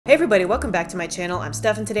Hey everybody, welcome back to my channel. I'm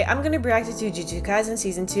Steph, and today I'm going to be reacting to Jujutsu Kaisen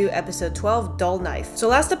Season 2, Episode 12, Dull Knife. So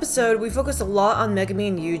last episode, we focused a lot on Megami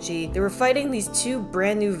and Yuji. They were fighting these two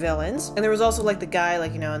brand new villains, and there was also like the guy,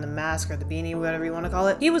 like, you know, in the mask or the beanie, whatever you want to call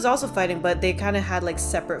it. He was also fighting, but they kind of had like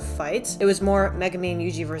separate fights. It was more Megami and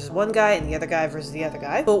Yuji versus one guy, and the other guy versus the other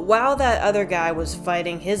guy. But while that other guy was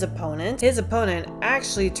fighting his opponent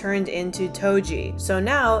actually turned into Toji. So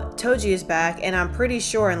now, Toji is back, and I'm pretty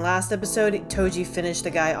sure in last episode, Toji finished the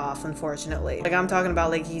guy off, unfortunately. Like, I'm talking about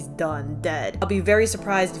like he's done, dead. I'll be very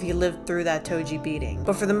surprised if he lived through that Toji beating.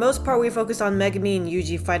 But for the most part, we focused on Megami and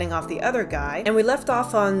Yuji fighting off the other guy, and we left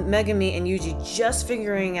off on Megami and Yuji just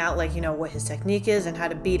figuring out, like, you know, what his technique is and how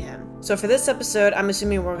to beat him. So for this episode, I'm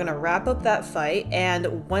assuming we're gonna wrap up that fight,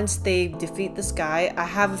 and once they defeat this guy, I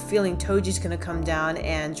have a feeling Toji's gonna come down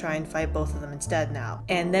and try and fight both of them instead now.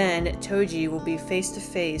 And then Toji will be face to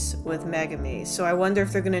face with Megami. So I wonder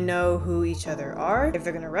if they're gonna know who each other are, if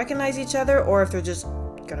they're gonna recognize each other, or if they're just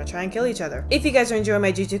gonna try and kill each other. If you guys are enjoying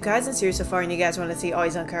my Jujutsu Kaisen series so far and you guys want to see all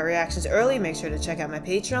these uncut reactions early, make sure to check out my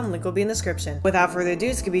Patreon, link will be in the description. Without further ado,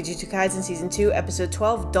 this could be Jujutsu Kaisen Season 2, Episode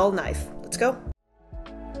 12, Dull Knife. Let's go!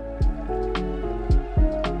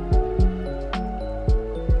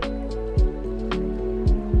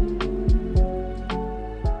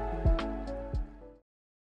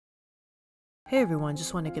 Hey everyone,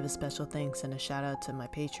 just want to give a special thanks and a shout out to my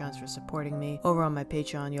Patreons for supporting me. Over on my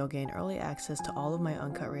Patreon, you'll gain early access to all of my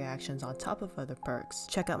uncut reactions on top of other perks.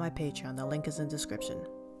 Check out my Patreon, the link is in the description.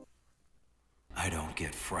 I don't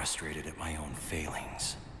get frustrated at my own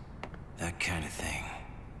failings. That kind of thing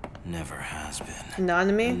never has been.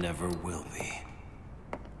 Nanami? And never will be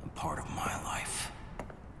a part of my life.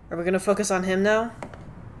 Are we gonna focus on him now?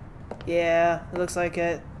 Yeah, it looks like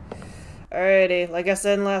it. Alrighty, like I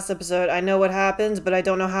said in last episode, I know what happens, but I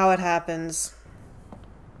don't know how it happens.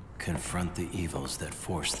 Confront the evils that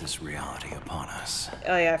force this reality upon us.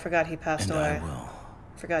 Oh yeah, I forgot he passed away. I will.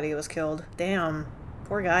 Forgot he was killed. Damn.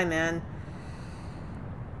 Poor guy, man.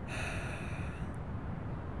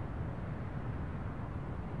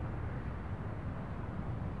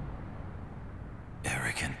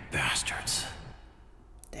 Arrogant bastards.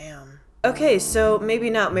 Damn. Okay, so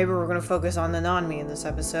maybe not. Maybe we're gonna focus on the Nanami in this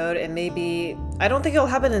episode, and maybe... I don't think it'll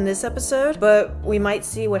happen in this episode, but we might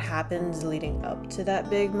see what happens leading up to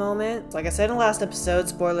that big moment. Like I said in the last episode,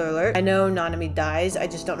 spoiler alert, I know Nanami dies. I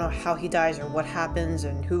just don't know how he dies or what happens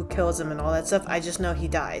and who kills him and all that stuff. I just know he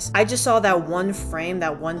dies. I just saw that one frame,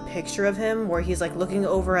 that one picture of him where he's like looking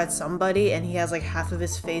over at somebody and he has like half of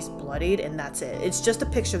his face bloodied, and that's it. It's just a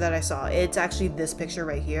picture that I saw. It's actually this picture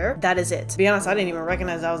right here. That is it. To be honest, I didn't even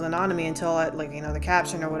recognize that was a Nanami until like, you know, the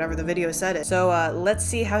caption or whatever the video said it. So let's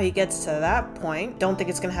see how he gets to that point. Don't think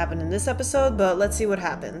it's gonna happen in this episode, but let's see what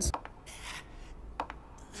happens.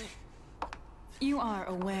 You are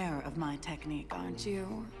aware of my technique, aren't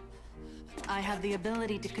you? I have the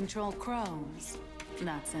ability to control crows.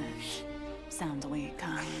 That's it. Sounds weak,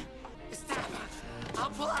 huh? Stop! I'll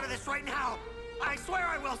pull out of this right now! I swear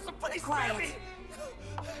I will, so please spare me!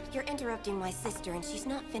 You're interrupting my sister and she's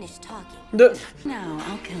not finished talking. Now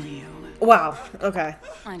I'll kill you. Wow, okay.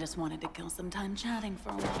 I just wanted to kill some time chatting for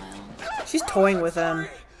a while. She's toying with him.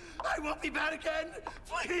 I won't be bad again!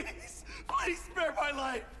 Please! Please spare my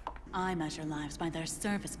life! I measure lives by their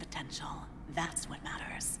service potential. That's what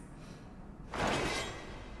matters.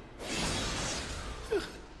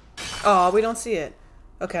 Oh, we don't see it.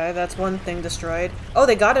 Okay, that's one thing destroyed. Oh,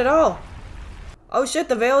 they got it all! Oh shit,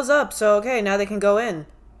 the veil's up, so okay, now they can go in.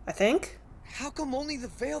 I think? How come only the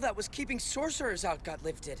veil that was keeping sorcerers out got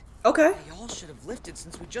lifted? Okay. They all should have lifted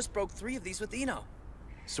since we just broke 3 of these with Ino.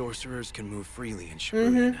 Sorcerers can move freely in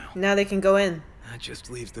Shibuya now. Now they can go in. That just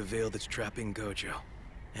leaves the veil that's trapping Gojo.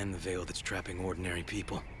 And the veil that's trapping ordinary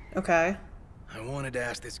people. Okay. I wanted to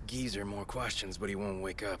ask this geezer more questions, but he won't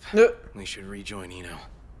wake up. We should rejoin Ino.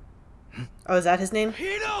 Oh, is that his name?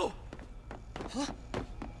 Ino! Huh?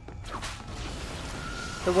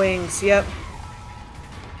 The wings, yep.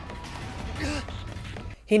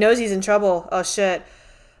 He knows he's in trouble. Oh shit.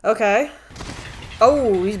 Okay.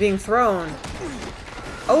 Oh, he's being thrown.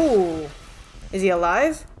 Oh. Is he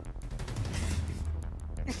alive?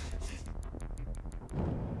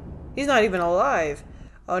 He's not even alive.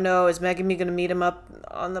 Oh no, is Megami gonna meet him up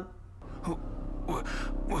on the...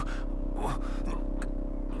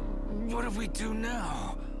 What do we do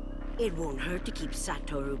now? It won't hurt to keep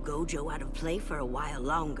Satoru Gojo out of play for a while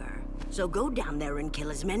longer. So go down there and kill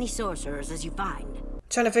as many sorcerers as you find.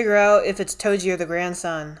 Trying to figure out if it's Toji or the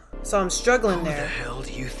grandson. So I'm struggling there. Who the hell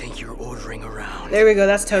do you think you're ordering around? There we go,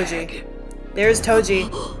 that's Toji. There's Toji.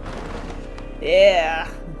 Yeah.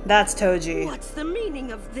 That's Toji. What's the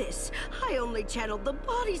meaning of this? I only channeled the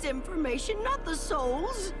body's information, not the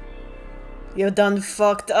soul's. You done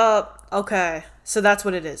fucked up. Okay, so that's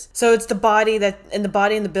what it is. So it's the body and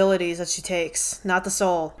the abilities that she takes, not the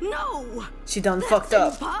soul. No! She done That's fucked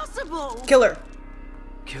up. Impossible! Kill her.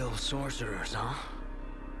 Kill sorcerers, huh?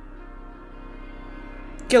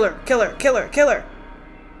 Kill her, kill her, kill her, kill her.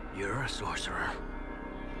 You're a sorcerer.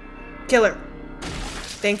 Kill her.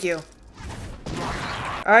 Thank you.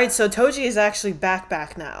 Alright, so Toji is actually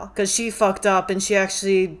back now. Because she fucked up and she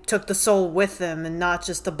actually took the soul with them and not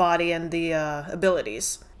just the body and the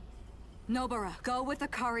abilities. Nobara, go with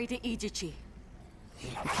Akari to Ijichi.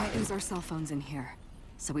 We can't use our cell phones in here,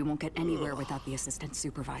 so we won't get anywhere without the assistant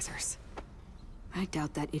supervisors. I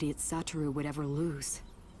doubt that idiot Satoru would ever lose,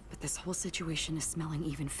 but this whole situation is smelling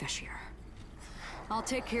even fishier. I'll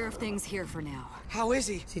take care of things here for now. How is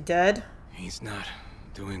he? Is he dead? He's not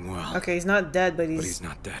doing well. Okay, he's not dead, but But he's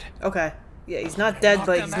not dead. Okay. Yeah, he's not dead,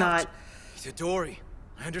 but he's not... Itadori,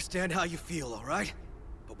 I understand how you feel, alright?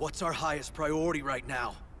 But what's our highest priority right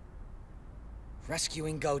now?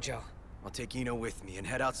 Rescuing Gojo. I'll take Ino with me and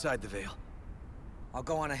head outside the Veil. I'll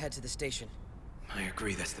go on ahead to the station. I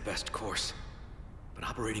agree that's the best course. But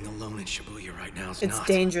operating alone in Shibuya right now is It's not.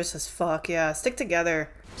 dangerous as fuck, yeah. Stick together.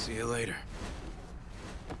 See you later.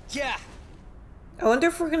 Yeah! I wonder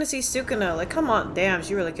if we're gonna see Sukuna. Like, come on. Damn,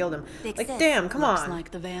 she really killed him. Big Like, sis. damn, come Looks on.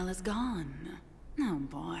 like the veil is gone. Oh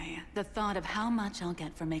boy, the thought of how much I'll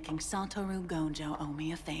get for making Satoru Gojo owe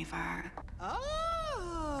me a favor.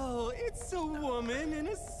 Oh, it's a woman in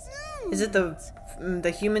a suit. Is it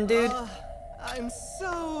the human dude? I'm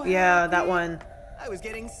so Yeah, happy. that one. I was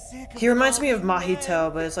getting sick. He reminds me of all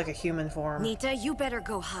Mahito, but it's like a human form. Nita, you better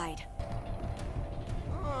go hide.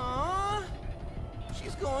 Aww,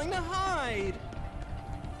 she's going to hide.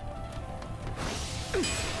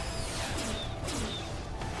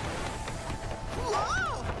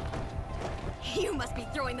 Whoa! You must be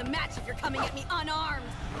throwing the match if you're coming at me unarmed.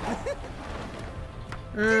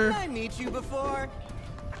 Didn't I meet you before?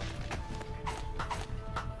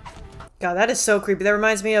 God, that is so creepy. That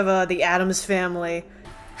reminds me of the Addams Family.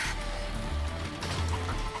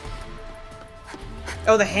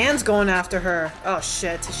 Oh, the hand's going after her. Oh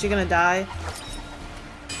shit, is she gonna die?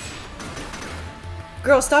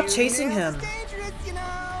 Girl, stop chasing him. It's dangerous, you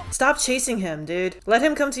know. Stop chasing him, dude. Let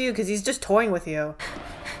him come to you because he's just toying with you.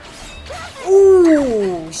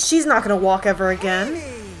 Ooh, she's not gonna walk ever again.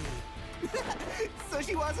 Hey. So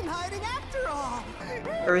she wasn't hiding after all.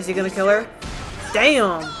 Or is he gonna kill her?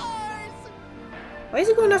 Damn! Why is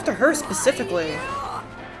he going after her specifically?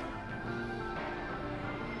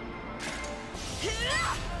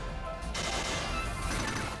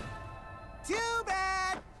 Too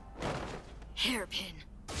bad. Hairpin.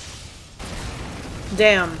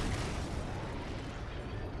 Damn.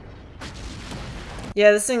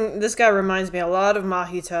 Yeah, this guy reminds me a lot of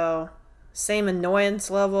Mahito. Same annoyance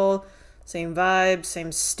level, same vibe,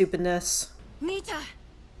 same stupidness. Nita.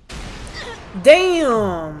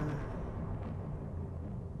 Damn!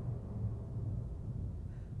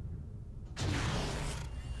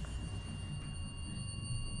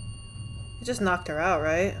 He just knocked her out,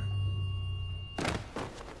 right?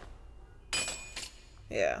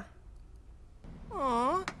 Yeah.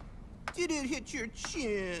 Aw, did it hit your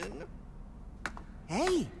chin?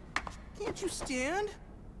 Hey, can't you stand?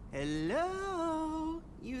 Hello?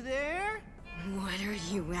 You there? What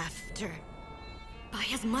are you after? Buy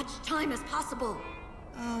as much time as possible.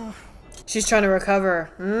 She's trying to recover.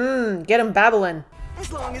 Get him babbling.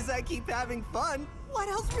 As long as I keep having fun, what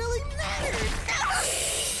else really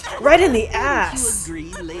matters? Right in the You ass.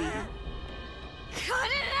 agree, lady? Cut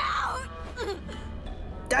it out!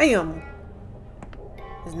 Damn.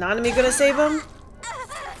 Is Nanami gonna save him?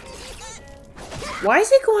 Why is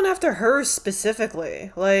he going after her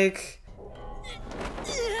specifically? Like...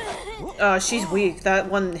 Oh, she's weak. That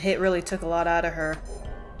one hit really took a lot out of her.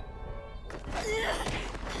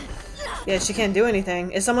 Yeah, she can't do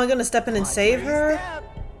anything. Is someone gonna step in and save her?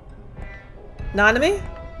 Nanami?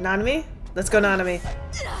 Nanami? Let's go, Nanami.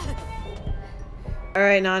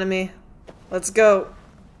 Alright, Nanami. Let's go.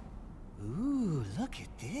 Ooh, look at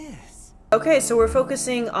this. Okay, so we're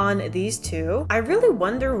focusing on these two. I really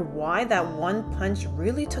wonder why that one punch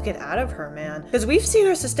really took it out of her, man. Because we've seen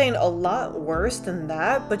her sustain a lot worse than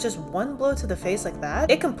that, but just one blow to the face like that,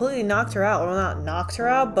 it completely knocked her out. Well, not knocked her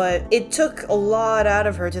out, but it took a lot out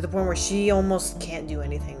of her to the point where she almost can't do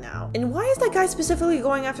anything now. And why is that guy specifically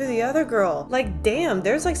going after the other girl? Like, damn,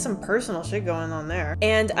 there's like some personal shit going on there.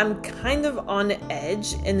 And I'm kind of on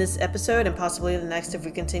edge in this episode, and possibly the next if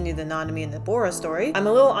we continue the Nanami and the Bora story. I'm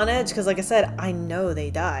a little on edge because, like I said, I know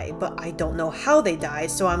they die, but I don't know how they die.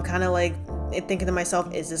 So I'm kind of like thinking to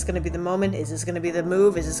myself, is this going to be the moment? Is this going to be the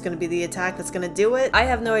move? Is this going to be the attack that's going to do it? I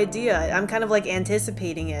have no idea. I'm kind of like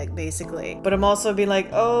anticipating it, basically. But I'm also being like,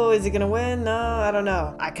 oh, is he going to win? No, I don't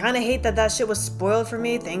know. I kind of hate that that shit was spoiled for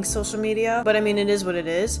me. Thanks, social media. But I mean, it is what it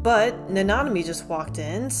is. But Nanami just walked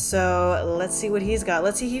in, so let's see what he's got.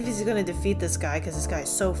 Let's see if he's going to defeat this guy, because this guy is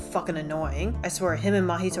so fucking annoying. I swear, him and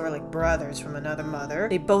Mahito are like brothers from another mother.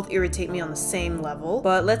 They both irritate me on the same level.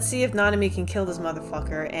 But let's see if Nanami can kill this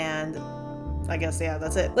motherfucker, and I guess, yeah,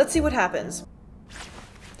 that's it. Let's see what happens.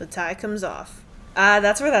 The tie comes off. Ah,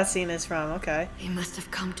 that's where that scene is from, okay. He must have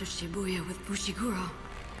come to Shibuya with Fushiguro.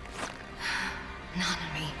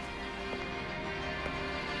 Nanami.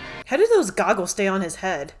 How do those goggles stay on his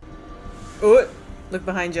head? Oh, look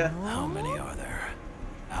behind you. How many are there?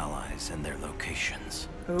 Allies and their locations.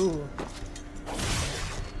 Ooh.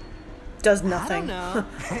 Does nothing. I don't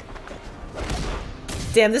know.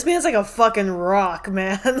 Damn, this man's like a fucking rock,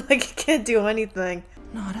 man. Like, he can't do anything.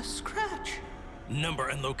 Not a scratch. Number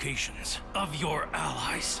and locations of your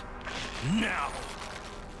allies. Now!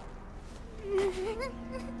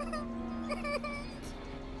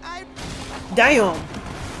 Damn!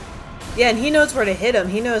 Yeah, and he knows where to hit him.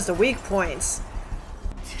 He knows the weak points.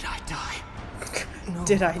 Did I die? No,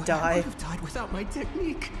 Did I die? I would have died without my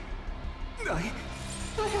technique. I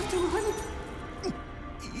have to run.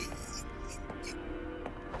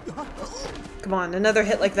 Come on, another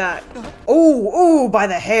hit like that. Ooh, by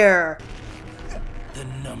the hair. The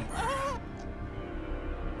number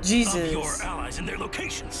Jesus. of your allies and their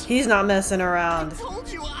locations. He's not messing around.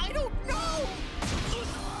 Told you, I don't know.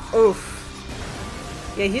 Oof.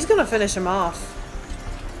 Yeah, he's gonna finish him off.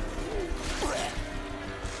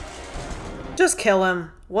 Just kill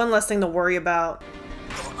him. One less thing to worry about.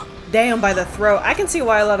 Damn, by the throat. I can see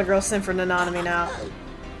why a lot of girls sin for Nanami now.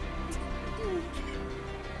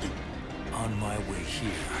 On my way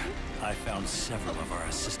here, I found several of our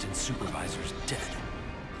assistant supervisors dead.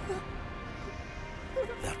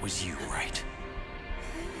 That was you, right?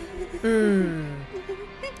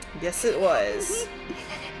 Yes, it was.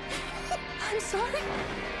 I'm sorry.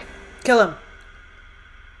 Kill him.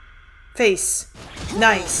 Face.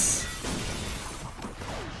 Nice.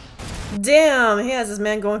 Damn, he has this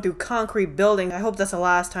man going through concrete building. I hope that's the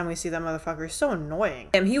last time we see that motherfucker. He's so annoying.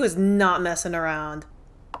 Damn, he was not messing around.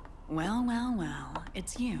 Well, well, well,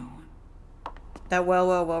 it's you. That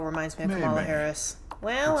well reminds me of Kamala May. Harris.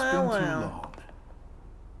 Well.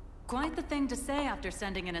 Quite the thing to say after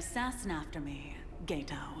sending an assassin after me,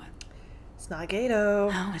 Gato. It's not Gato.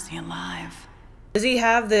 How is he alive? Does he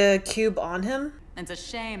have the cube on him? It's a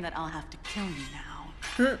shame that I'll have to kill you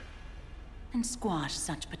now. And squash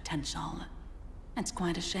such potential. It's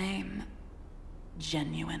quite a shame.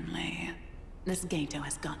 Genuinely. This Gato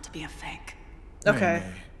has got to be a fake. Okay.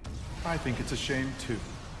 May. I think it's a shame too.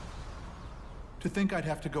 To think I'd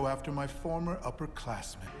have to go after my former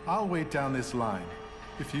upperclassmen. I'll wait down this line.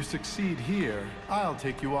 If you succeed here, I'll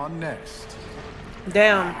take you on next.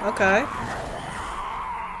 Damn, okay.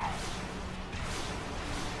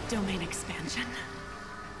 Domain expansion.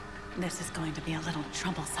 This is going to be a little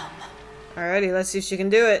troublesome. Alrighty, let's see if she can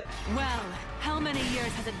do it. Well, how many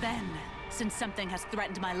years has it been since something has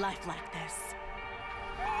threatened my life like this?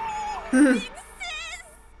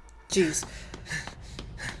 Jeez.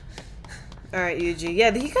 Alright, Yuji.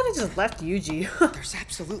 Yeah, he kind of just left Yuji. There's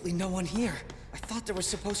absolutely no one here. I thought there was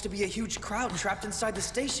supposed to be a huge crowd trapped inside the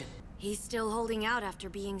station. He's still holding out after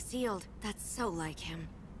being sealed. That's so like him.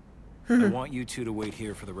 I want you two to wait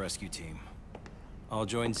here for the rescue team. I'll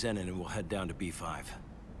join Zenin and we'll head down to B5.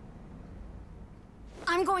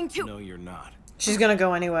 I'm going to. No, you're not. She's gonna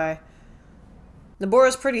go anyway.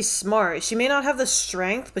 Nobara's pretty smart. She may not have the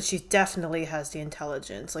strength, but she definitely has the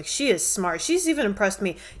intelligence. Like, she is smart. She's even impressed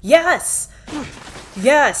me. Yes!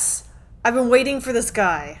 Yes! I've been waiting for this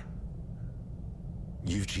guy.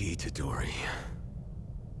 Yuji Itadori.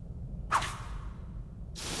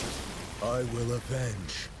 I will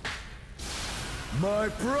avenge my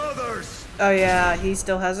brothers! Oh yeah, he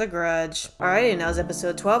still has a grudge. Alrighty, now it's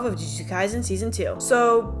episode 12 of Jujutsu Kaisen Season 2.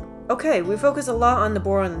 So, okay, we focus a lot on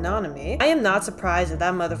Nobara and Nanami. I am not surprised that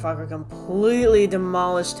that motherfucker completely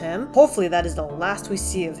demolished him. Hopefully that is the last we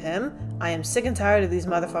see of him. I am sick and tired of these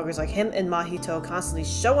motherfuckers like him and Mahito constantly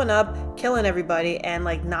showing up, killing everybody, and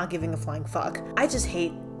like not giving a flying fuck. I just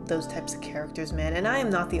hate those types of characters, man, and I am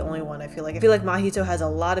not the only one. I feel like Mahito has a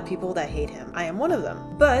lot of people that hate him. I am one of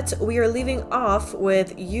them. But we are leaving off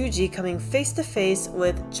with Yuji coming face to face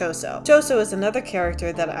with Choso. Choso is another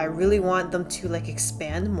character that I really want them to like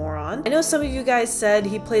expand more on. I know some of you guys said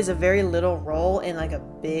he plays a very little role in like a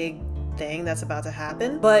big thing that's about to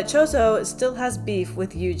happen. But Choso still has beef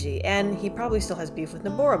with Yuji, and he probably still has beef with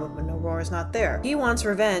Nobara, but when Nobara's not there. He wants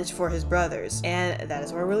revenge for his brothers, and that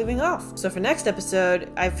is where we're leaving off. So for next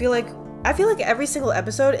episode, I feel like every single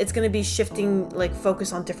episode it's going to be shifting, like,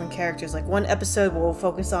 focus on different characters. Like, one episode will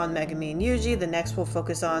focus on Megumi and Yuji, the next will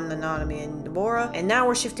focus on Nanami and Nobara, and now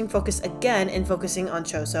we're shifting focus again and focusing on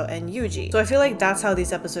Choso and Yuji. So I feel like that's how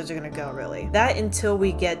these episodes are going to go, really. That until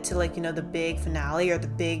we get to, like, you know, the big finale or the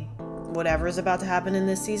big whatever is about to happen in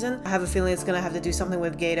this season. I have a feeling it's gonna have to do something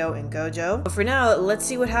with Gato and Gojo. But for now, let's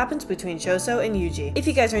see what happens between Choso and Yuji. If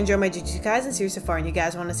you guys are enjoying my Jujutsu Kaisen series so far and you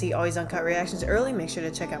guys want to see always uncut reactions early, make sure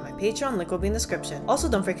to check out my Patreon, link will be in the description. Also,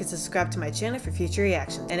 don't forget to subscribe to my channel for future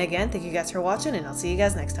reactions. And again, thank you guys for watching, and I'll see you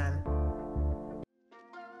guys next time.